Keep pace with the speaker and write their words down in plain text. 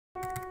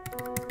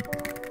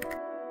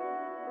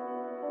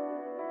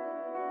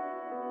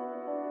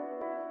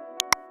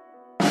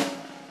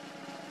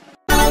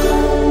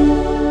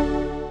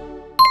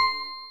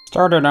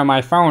Started on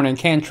my phone and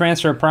can't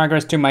transfer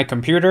progress to my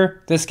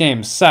computer? This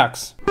game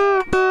sucks.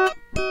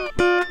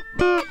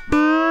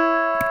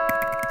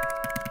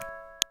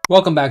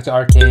 Welcome back to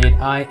Arcade.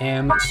 I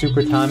am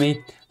Super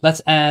Tommy.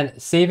 Let's add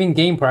saving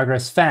game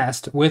progress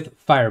fast with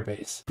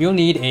Firebase. You'll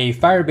need a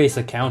Firebase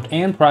account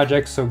and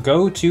project, so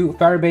go to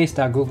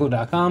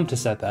firebase.google.com to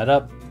set that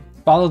up.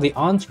 Follow the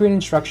on-screen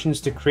instructions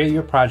to create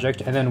your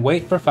project and then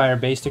wait for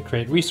Firebase to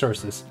create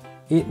resources.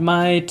 It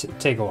might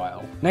take a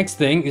while. Next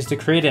thing is to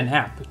create an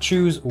app.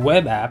 Choose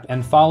Web App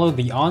and follow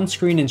the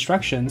on-screen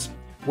instructions.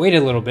 Wait a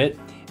little bit,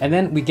 and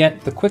then we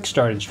get the quick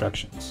start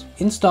instructions.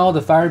 Install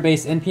the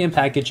Firebase NPM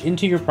package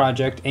into your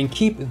project and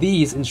keep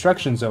these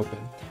instructions open.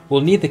 We'll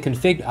need the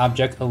config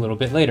object a little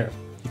bit later.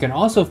 You can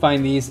also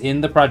find these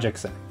in the project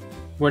center.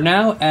 We're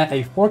now at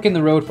a fork in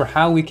the road for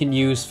how we can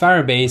use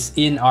Firebase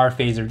in our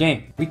phaser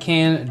game. We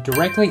can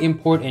directly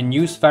import and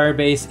use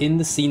Firebase in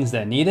the scenes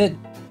that need it,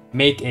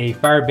 make a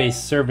Firebase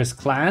service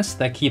class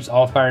that keeps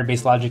all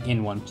Firebase logic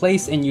in one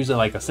place and use it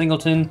like a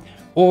singleton,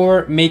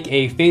 or make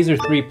a Phaser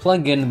 3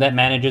 plugin that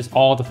manages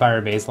all the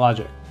Firebase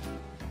logic.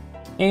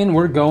 And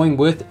we're going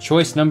with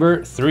choice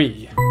number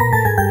 3.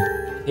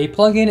 A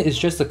plugin is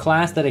just a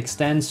class that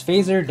extends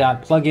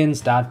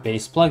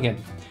phaser.plugins.base plugin.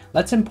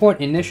 Let's import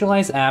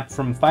initialize app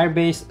from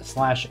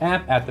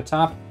Firebase/app at the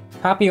top.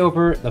 Copy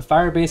over the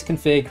Firebase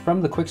config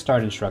from the quick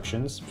start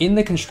instructions. In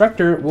the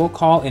constructor, we'll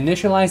call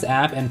initialize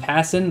app and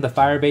pass in the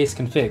Firebase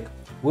config.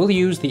 We'll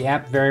use the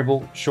app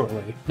variable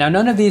shortly. Now,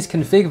 none of these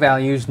config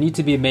values need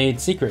to be made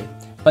secret,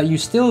 but you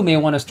still may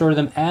want to store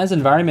them as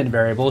environment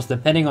variables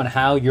depending on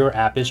how your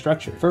app is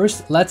structured.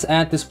 First, let's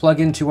add this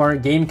plugin to our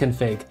game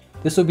config.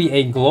 This will be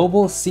a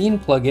global scene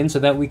plugin so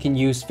that we can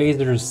use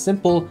Phaser's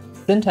simple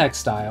syntax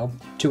style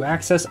to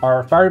access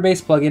our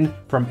Firebase plugin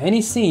from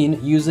any scene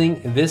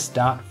using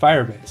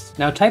this.firebase.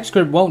 Now,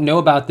 TypeScript won't know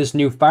about this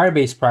new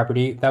Firebase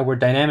property that we're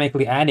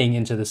dynamically adding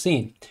into the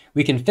scene.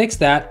 We can fix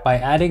that by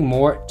adding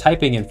more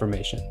typing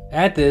information.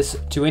 Add this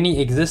to any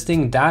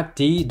existing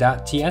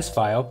 .d.ts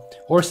file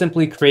or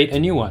simply create a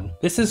new one.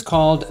 This is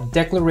called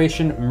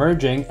declaration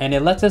merging, and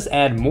it lets us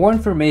add more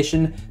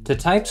information to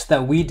types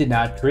that we did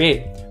not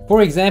create.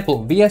 For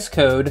example, VS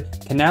Code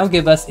can now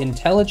give us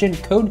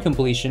intelligent code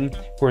completion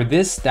for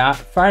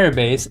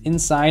this.firebase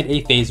inside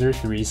a Phaser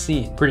 3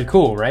 scene. Pretty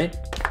cool, right?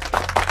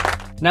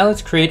 Now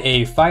let's create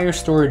a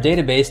Firestore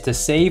database to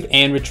save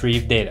and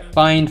retrieve data.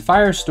 Find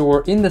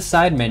Firestore in the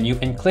side menu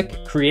and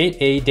click Create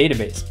a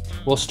Database.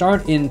 We'll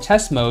start in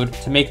test mode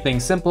to make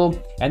things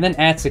simple and then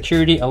add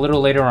security a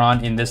little later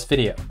on in this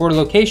video. For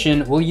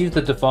location, we'll use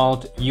the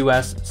default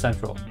US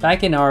Central.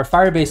 Back in our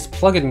Firebase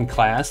plugin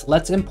class,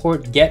 let's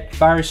import get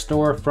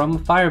Firestore from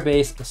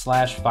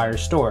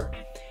Firebase/Firestore.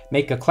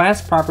 Make a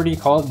class property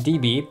called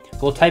DB.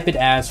 We'll type it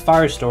as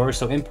Firestore,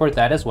 so import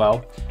that as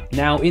well.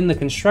 Now in the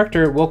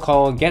constructor, we'll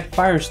call get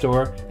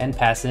Firestore and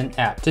pass in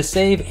app. To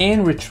save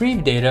and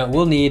retrieve data,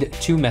 we'll need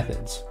two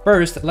methods.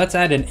 First, let's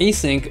add an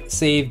async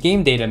save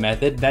game data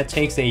method that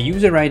takes a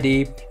user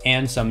ID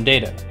and some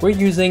data. We're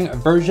using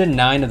version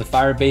 9 of the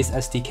Firebase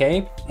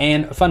SDK,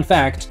 and fun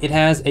fact, it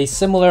has a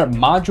similar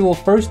module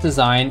first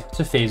design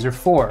to Phaser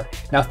 4.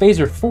 Now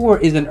Phaser 4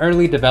 is in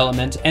early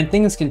development and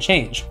things can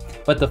change,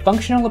 but the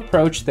functional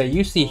approach that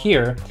you see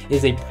here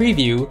is a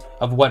preview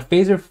of what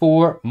Phaser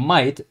 4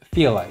 might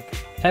feel like.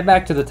 Head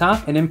back to the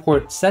top and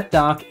import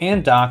setDoc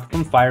and doc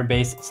from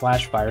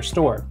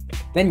Firebase/Firestore.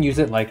 Then use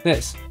it like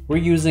this. We're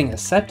using a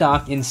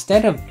setDoc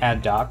instead of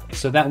addDoc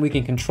so that we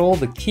can control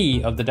the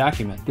key of the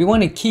document. We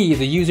want to key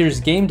the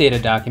user's game data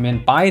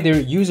document by their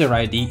user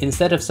ID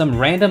instead of some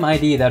random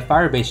ID that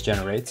Firebase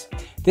generates.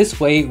 This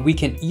way, we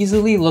can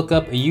easily look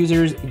up a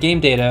user's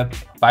game data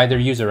by their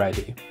user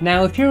ID.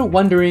 Now, if you're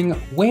wondering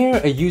where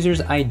a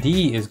user's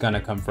ID is gonna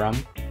come from,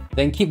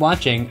 then keep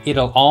watching,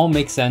 it'll all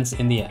make sense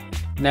in the end.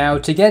 Now,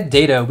 to get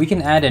data, we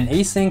can add an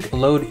async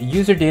load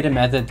user data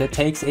method that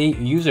takes a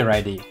user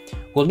ID.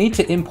 We'll need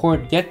to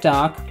import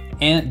getDoc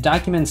and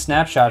document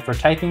snapshot for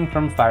typing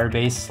from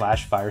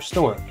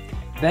Firebase/Firestore.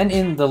 Then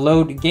in the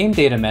load game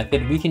data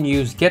method, we can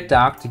use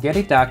getDoc to get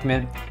a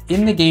document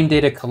in the game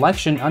data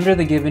collection under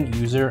the given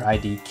user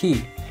ID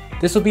key.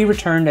 This will be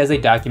returned as a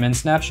document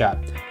snapshot.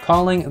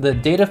 Calling the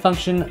data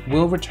function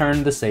will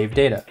return the saved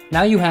data.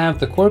 Now you have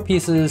the core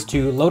pieces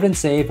to load and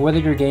save whether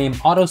your game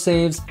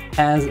autosaves,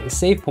 has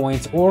save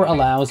points, or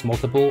allows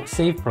multiple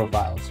save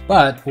profiles.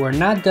 But we're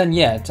not done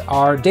yet.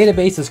 Our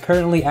database is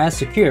currently as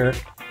secure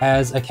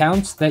as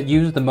accounts that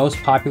use the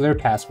most popular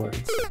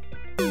passwords.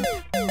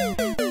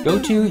 Go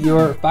to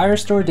your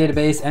Firestore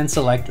database and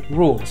select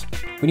rules.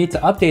 We need to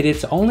update it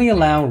to only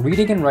allow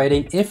reading and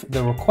writing if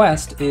the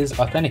request is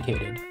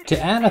authenticated. To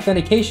add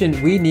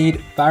authentication, we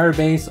need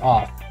Firebase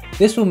Auth.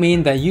 This will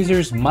mean that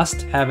users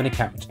must have an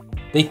account.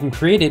 They can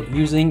create it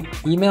using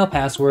email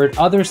password,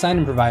 other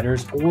sign-in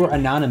providers, or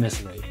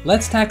anonymously.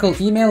 Let's tackle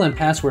email and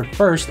password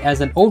first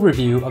as an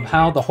overview of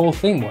how the whole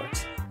thing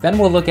works. Then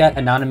we'll look at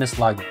anonymous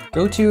login.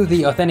 Go to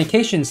the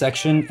authentication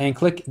section and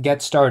click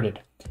Get Started.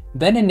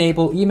 Then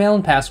enable email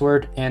and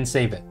password and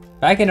save it.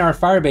 Back in our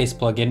Firebase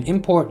plugin,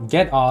 import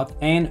getAuth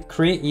and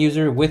create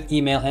user with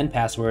email and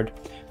password.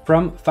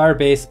 from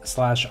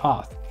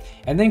Firebase/auth,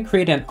 and then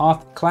create an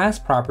auth class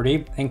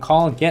property and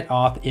call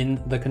getAuth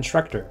in the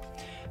constructor.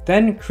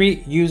 Then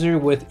create user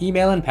with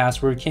email and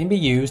password can be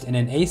used in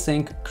an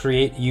async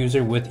create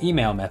user with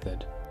email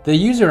method. The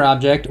user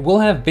object will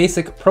have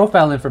basic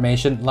profile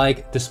information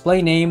like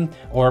display name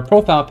or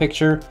profile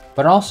picture,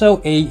 but also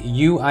a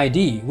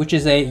UID, which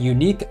is a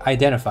unique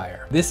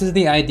identifier. This is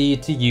the ID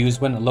to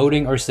use when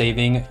loading or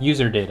saving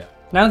user data.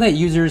 Now that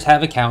users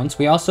have accounts,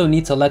 we also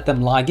need to let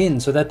them log in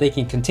so that they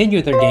can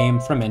continue their game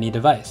from any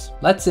device.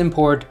 Let's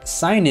import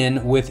sign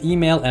in with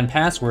email and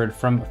password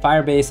from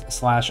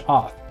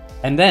Firebase/auth,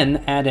 and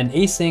then add an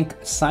async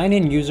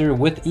sign-in user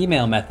with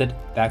email method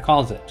that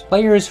calls it.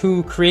 Players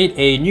who create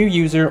a new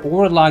user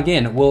or log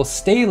in will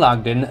stay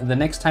logged in the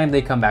next time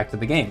they come back to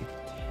the game.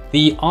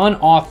 The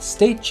onAuth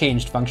state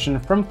changed function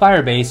from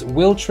Firebase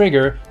will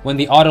trigger when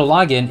the auto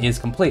login is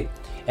complete.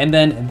 And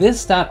then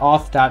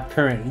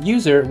this.auth.current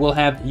user will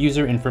have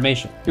user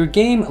information. Your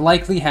game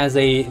likely has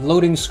a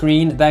loading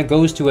screen that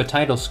goes to a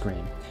title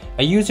screen.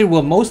 A user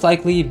will most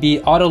likely be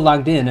auto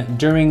logged in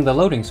during the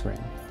loading screen.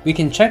 We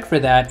can check for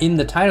that in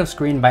the title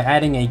screen by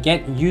adding a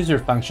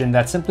getUser function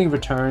that simply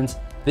returns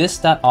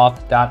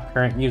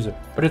this.auth.currentUser.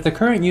 But if the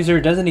current user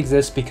doesn't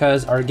exist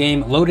because our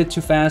game loaded too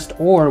fast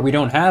or we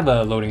don't have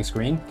a loading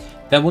screen,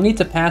 then we'll need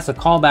to pass a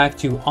callback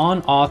to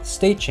onAuth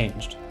state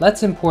changed.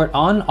 Let's import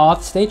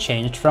onAuth state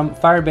changed from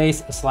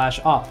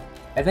Firebase/auth,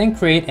 and then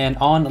create an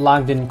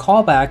onLoggedIn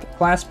callback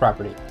class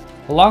property.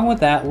 Along with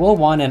that, we'll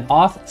want an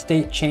auth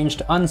state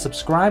changed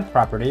unsubscribe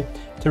property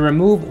to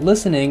remove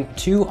listening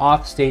to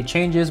auth state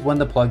changes when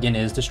the plugin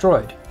is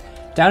destroyed.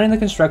 Down in the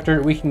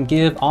constructor, we can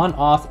give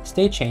onAuth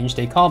state changed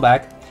a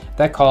callback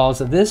that calls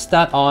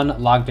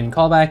this.onLoggedIn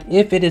callback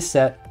if it is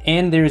set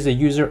and there is a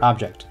user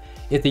object.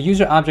 If the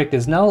user object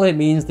is null, it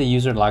means the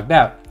user logged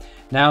out.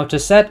 Now to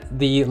set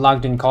the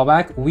logged-in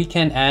callback, we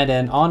can add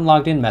an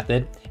onLoggedIn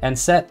method and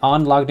set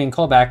onLoggedIn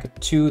callback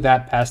to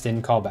that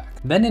passed-in callback.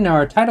 Then in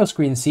our title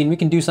screen scene, we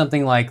can do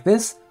something like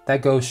this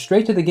that goes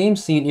straight to the game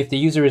scene if the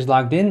user is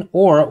logged in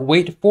or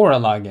wait for a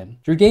login.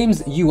 Your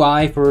game's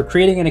UI for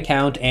creating an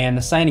account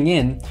and signing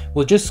in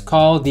will just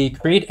call the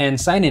create and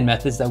sign in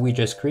methods that we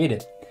just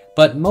created.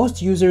 But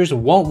most users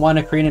won't want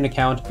to create an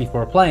account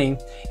before playing,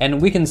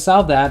 and we can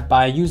solve that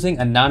by using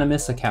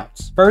anonymous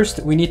accounts. First,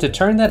 we need to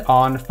turn that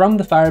on from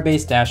the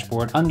Firebase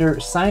dashboard under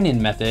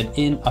sign-in method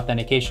in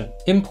Authentication.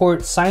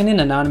 Import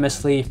sign-in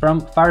anonymously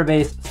from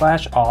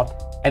Firebase/auth,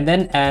 and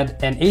then add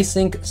an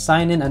async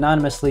sign-in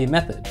anonymously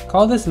method.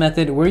 Call this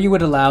method where you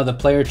would allow the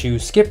player to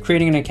skip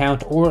creating an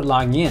account or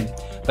logging in.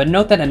 But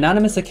note that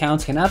anonymous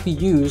accounts cannot be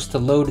used to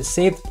load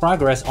saved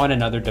progress on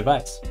another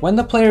device. When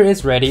the player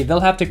is ready, they'll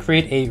have to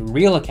create a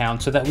real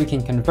account so that we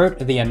can convert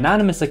the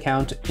anonymous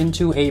account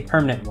into a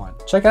permanent one.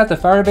 Check out the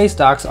Firebase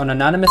docs on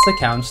anonymous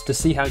accounts to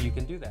see how you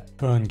can do that.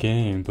 Fun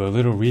game, but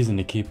little reason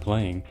to keep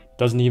playing.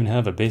 Doesn't even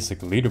have a basic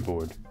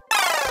leaderboard.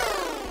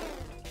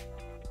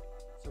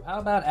 So how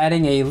about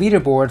adding a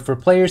leaderboard for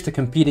players to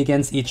compete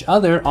against each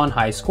other on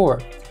high score?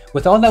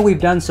 With all that we've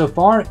done so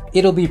far,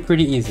 it'll be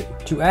pretty easy.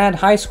 To add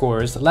high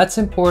scores, let's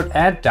import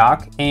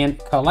add_doc and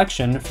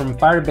collection from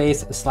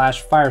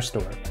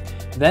Firebase/Firestore.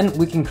 Then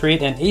we can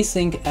create an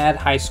async add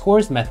high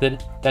scores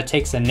method that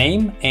takes a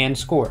name and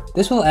score.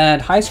 This will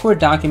add high score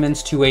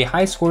documents to a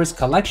high scores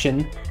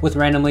collection with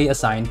randomly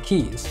assigned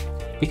keys.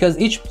 Because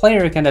each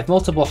player can have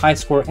multiple high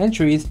score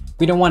entries,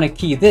 we don't want to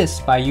key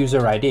this by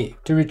user ID.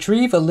 To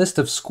retrieve a list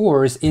of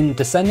scores in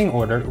descending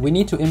order, we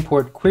need to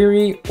import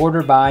query,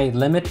 order by,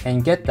 limit,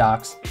 and get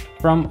docs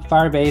from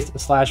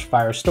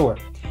Firebase/Firestore,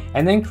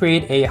 and then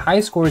create a high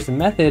scores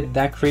method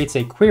that creates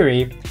a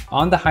query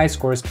on the high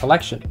scores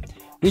collection.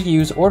 We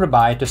use order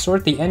by to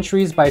sort the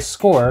entries by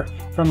score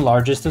from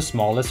largest to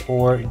smallest,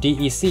 or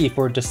DEC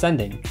for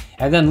descending,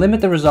 and then limit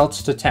the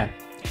results to 10.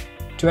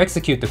 To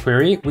execute the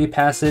query, we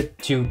pass it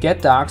to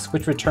getDocs,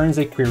 which returns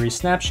a query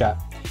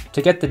snapshot.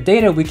 To get the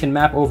data, we can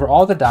map over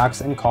all the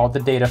docs and call the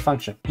data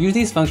function. Use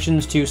these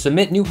functions to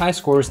submit new high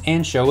scores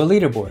and show a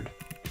leaderboard.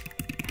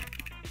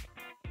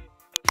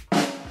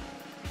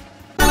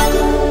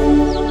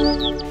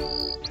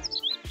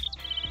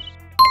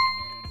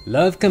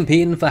 Love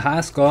competing for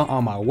high score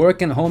on my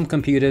work and home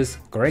computers.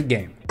 Great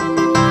game.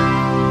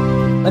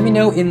 Let me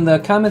know in the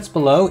comments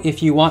below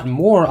if you want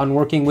more on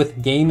working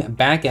with game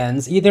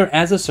backends, either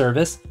as a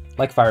service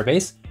like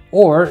Firebase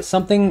or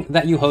something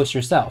that you host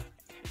yourself.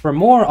 For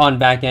more on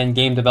backend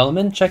game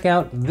development, check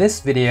out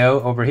this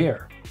video over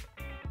here.